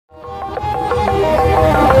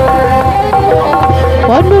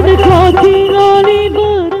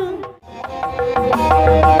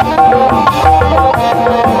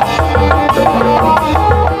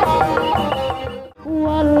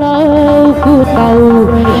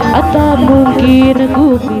tak mungkin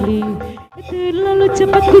aku pilih. Terlalu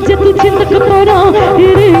cepat ku jatuh cinta kepada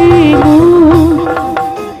dirimu.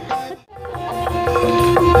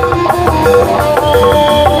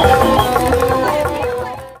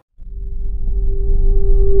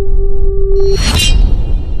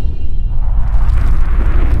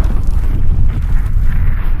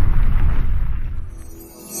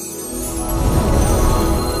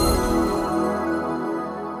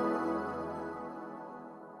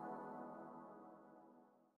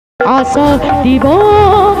 Asa di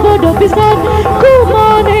bawah bodoh pisan ku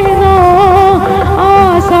manehna,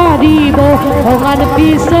 asa di bohongan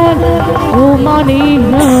pisan ku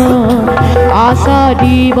manehna, asa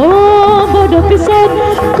di bawah bodoh pisan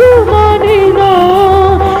ku manehna,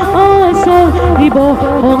 asa di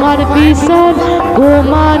bohongan pisan ku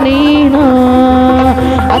manehna.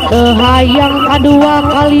 Atau hayang kadua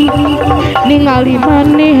kali ningali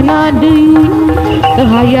manehna deui, teu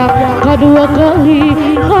hayang kadua kali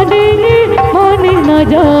kadenge manehna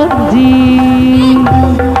janji.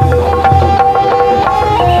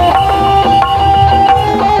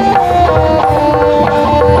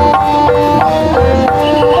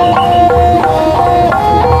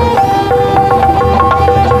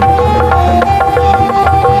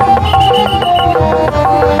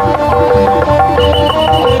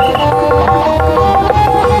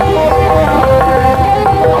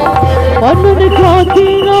 Panu dekat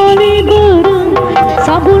tingali bareng,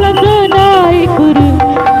 sabulan naik bareng,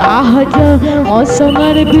 aja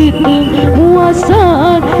ngosangan bitung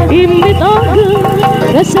muasaan imit ageng,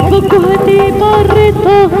 rasa beku hati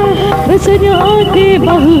pareta, rasanya hati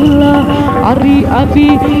baheula, ari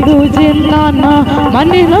abi rujen tanah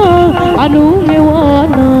manehna anu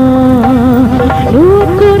ngewana,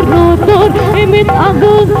 nukur nonton imit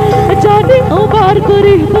ageng, jadi obar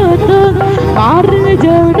kerih beteng, pareng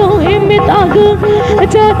jano imit ageng,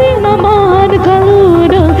 jadi namaan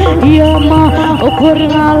kaludeng, iya mah ukur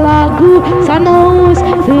ngalagu sanaus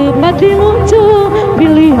sepati lucu,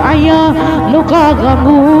 pilih ayah nuka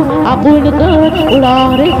ganggu aku deket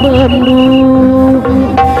ulah rek bendu.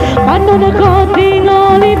 Mana dekat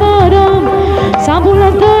tingali bareng,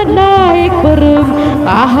 sabulan naik berem,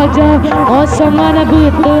 aja osangan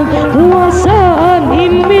beteng luasan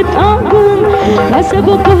imit ageng, rasa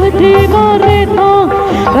beku hati bareta,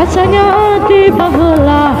 rasanya hati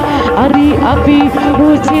baheula, ari api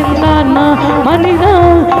rucin tanah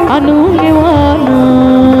manehna anu ngewana.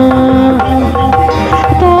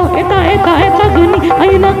 Eta geni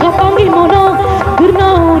ayeuna kapanggih modal keur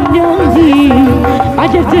naon janji,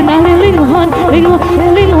 aja cenah lilinguhan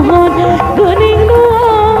geuning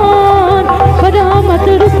nuan, padahal mah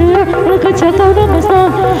terus kecatau damasta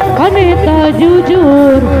kaneta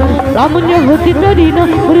jujur, lamun nyaho kita dina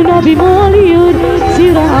nabi mualiun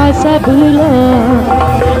sirah asa beula,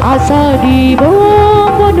 asa di bawah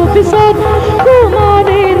pondok pisan ku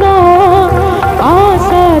manehna,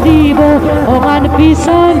 asa di bohongan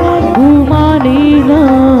pisan ku manehna,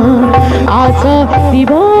 asa di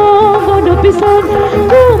bawah pondok pisan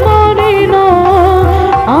ku manehna,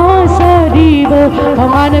 asa di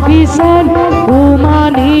bohongan pisan ku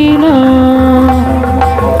manehna.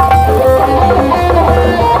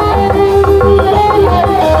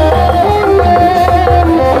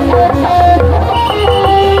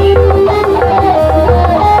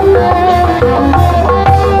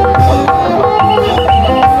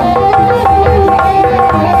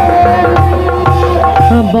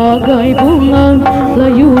 Bagai bunga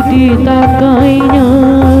layu di takainya,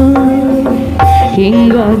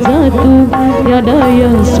 hingga jatuh tiada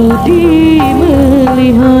yang sudi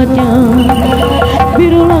melihatnya.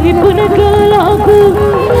 Biru langit pun gelaku,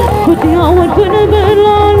 putih awan pun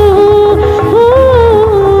berlalu,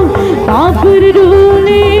 tak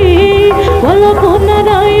peduli walaupun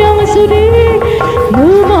ada yang sudi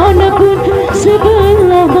memandangku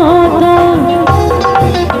sebelah mata.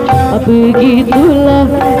 Begitulah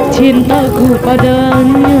cintaku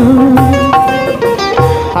padanya,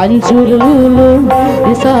 hancur luluh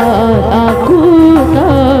di saat aku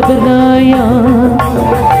tak berdaya.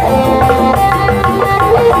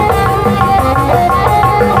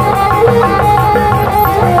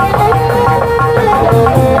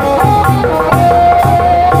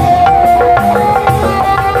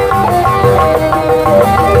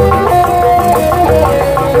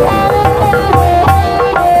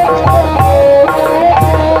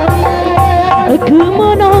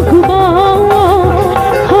 Kemana ku bawa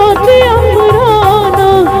hati yang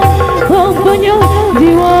merana, punya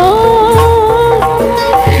jiwa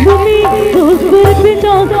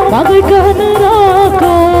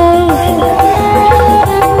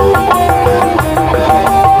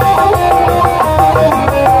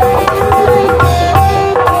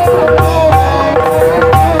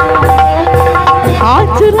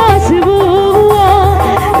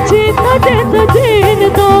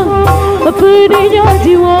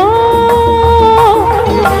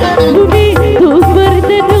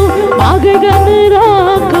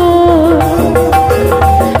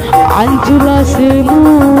hancurlah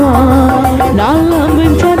semua dalam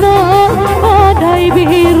bencana badai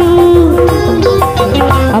biru.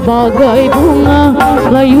 Bagai bunga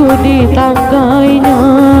layu di tangkainya,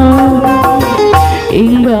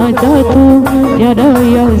 hingga jatuh tiada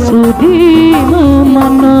yang sudi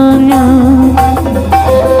memandangnya.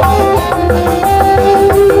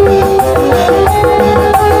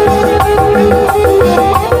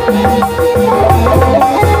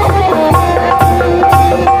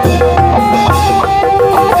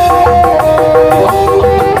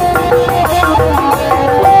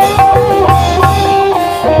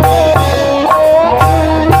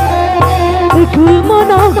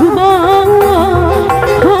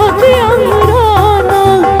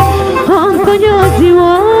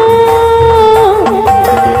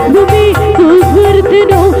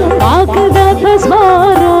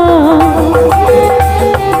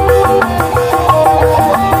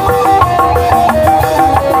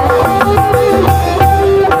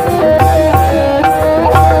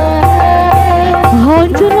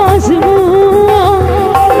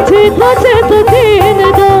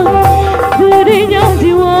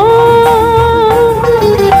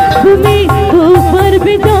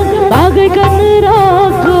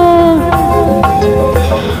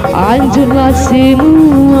 Hancurlah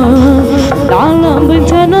semua dalam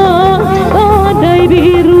bencana badai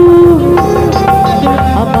biru.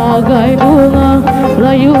 Bagai bunga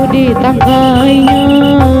layu di tangkainya,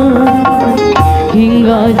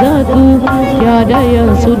 hingga jatuh tiada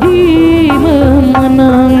yang sudi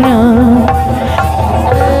memenangnya.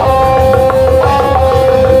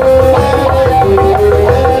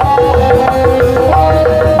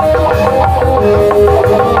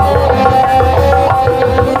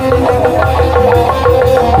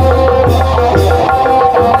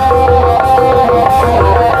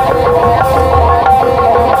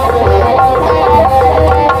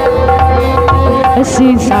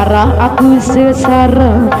 Sengsara aku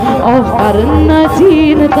sengsara, oh karena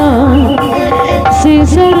cinta.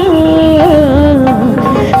 Sengsara,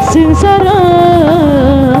 sengsara,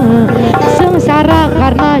 sengsara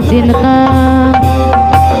karena cinta.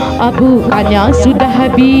 Bukannya sudah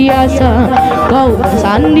biasa kau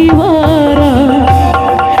bersandiwara,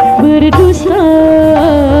 berdusta,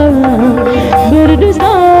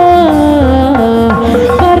 berdusta,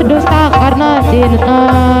 berdusta karena cinta.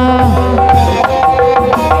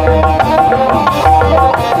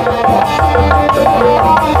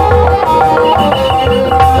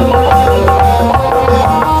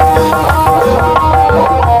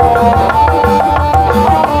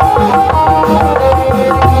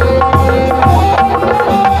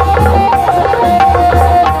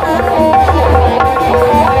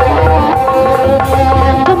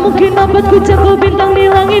 Ku jago bintang di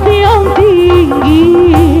langit yang tinggi,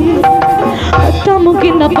 tak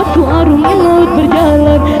mungkin dapat ku arungi laut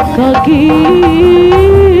berjalan kaki.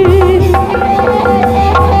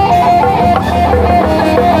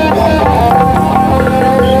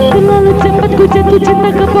 Terlalu cepat ku jatuh cinta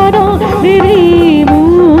kepada dirimu,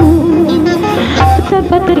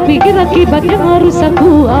 tanpa terpikir akibat yang harus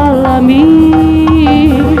aku alami.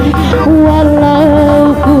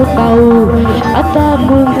 Walau ku tahu tak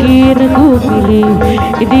mungkin ku pilih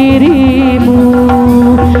dirimu,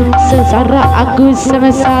 sengsara aku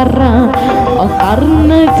sengsara, oh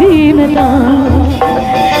karena cinta.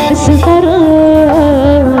 Sengsara,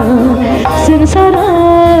 sengsara,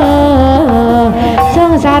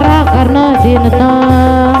 sengsara karena cinta.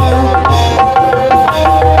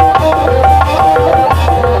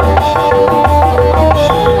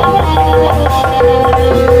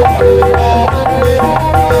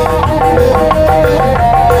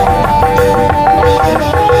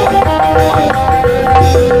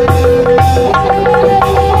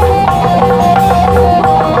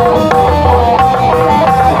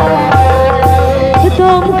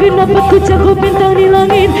 Dapat ku jago bintang di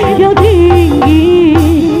langit yang tinggi,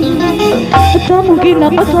 tak mungkin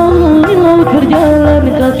dapat lalui laut berjalan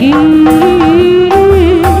kaki.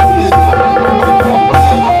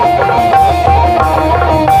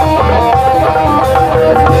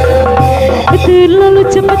 Terlalu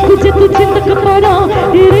cepat ku jatuh cinta kepada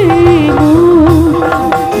dirimu,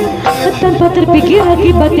 tanpa terpikir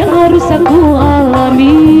akibat yang harus aku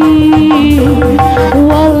alami.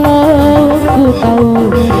 Walau ku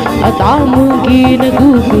tahu tak mungkin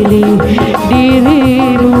ku pilih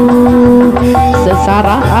dirimu,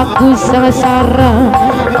 sengsara aku sengsara,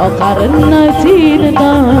 oh karena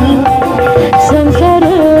cinta.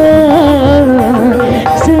 Sengsara,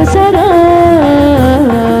 sengsara,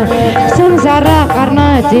 sengsara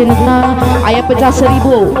karena cinta. Ayat pecah 1000.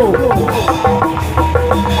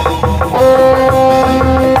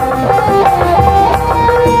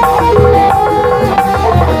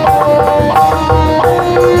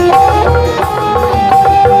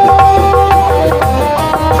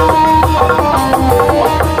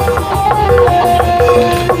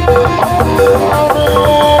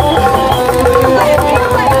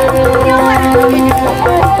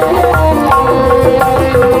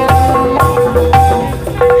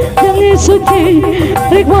 suci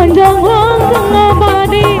rik panjang langgeng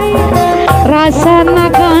abadi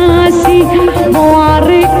rasana kasih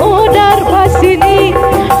muarik udar pasini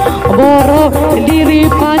borok diri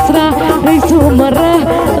pasrah rik sumerah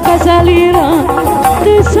kasalira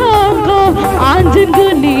disangka anjen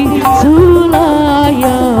geni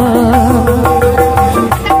sulaya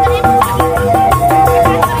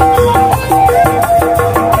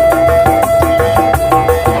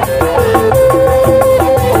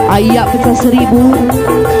ayak pecah 1000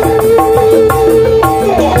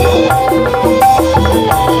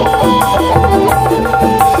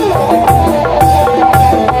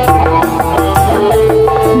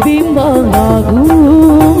 bimbang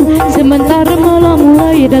agung sementara malam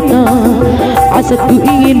mulai datang asetku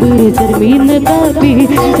ingin bercermin tapi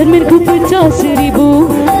cerminku pecah 1000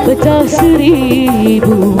 pecah 1000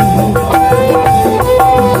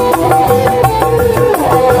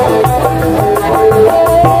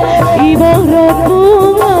 ibarat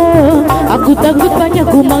bunga aku takut banyak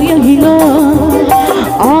kumbang yang hilang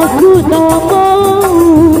aku tak mau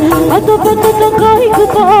atau petangkai ku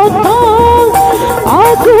potong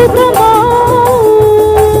aku tak mau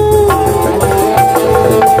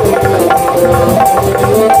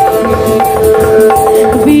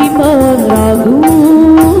bimbang lagu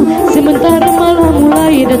sementara malam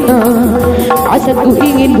mulai datang asalku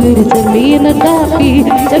ingin bercermin tapi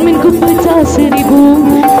cerminku pecah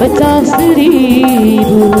 1000 pecah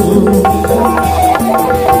 1000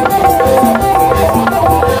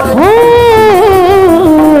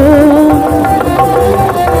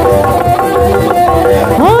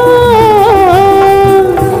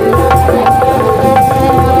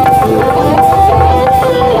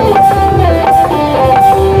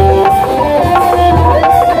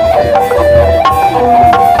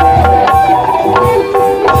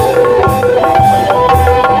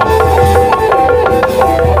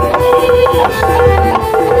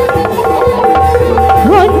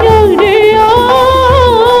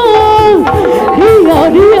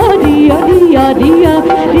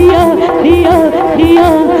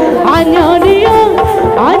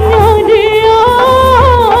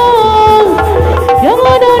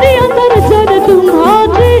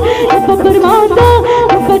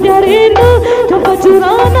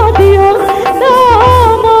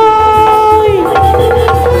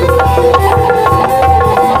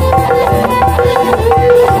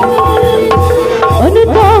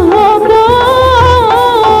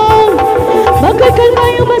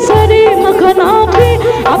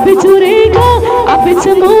 api curiga, api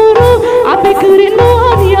cemburu, api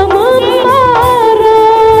kerinduan yang membara.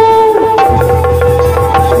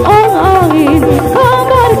 Oh angin,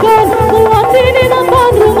 kabarkan kuat di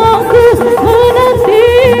depan rumahku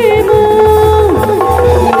menantimu.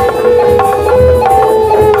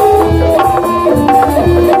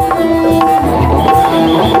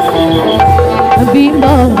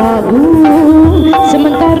 Bimbang agung,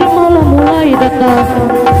 sementara malam mulai datang.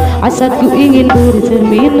 Asalku ingin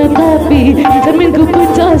bercermin tapi cerminku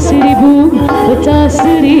pecah 1000, pecah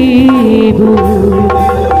 1000.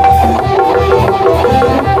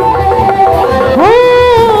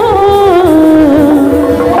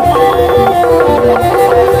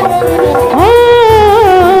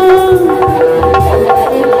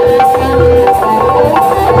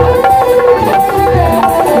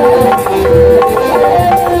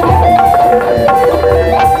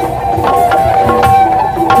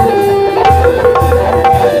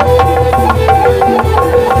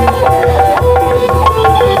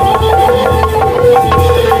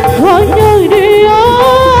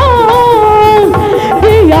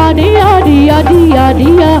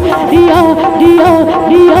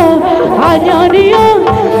 Dia, hanya dia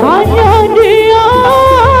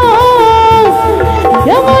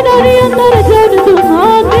yang ada di antara jantung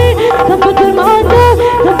hati, tempat bermata,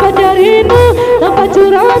 tempat rindu, tempat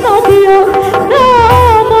curahan hati yang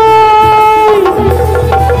damai.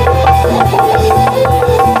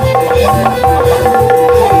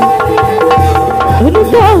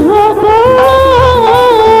 Entah apa,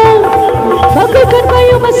 bagaikan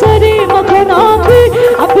kayu masa dimakan api,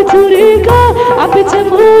 api curiga, api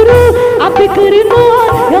cemburu, api kerinduan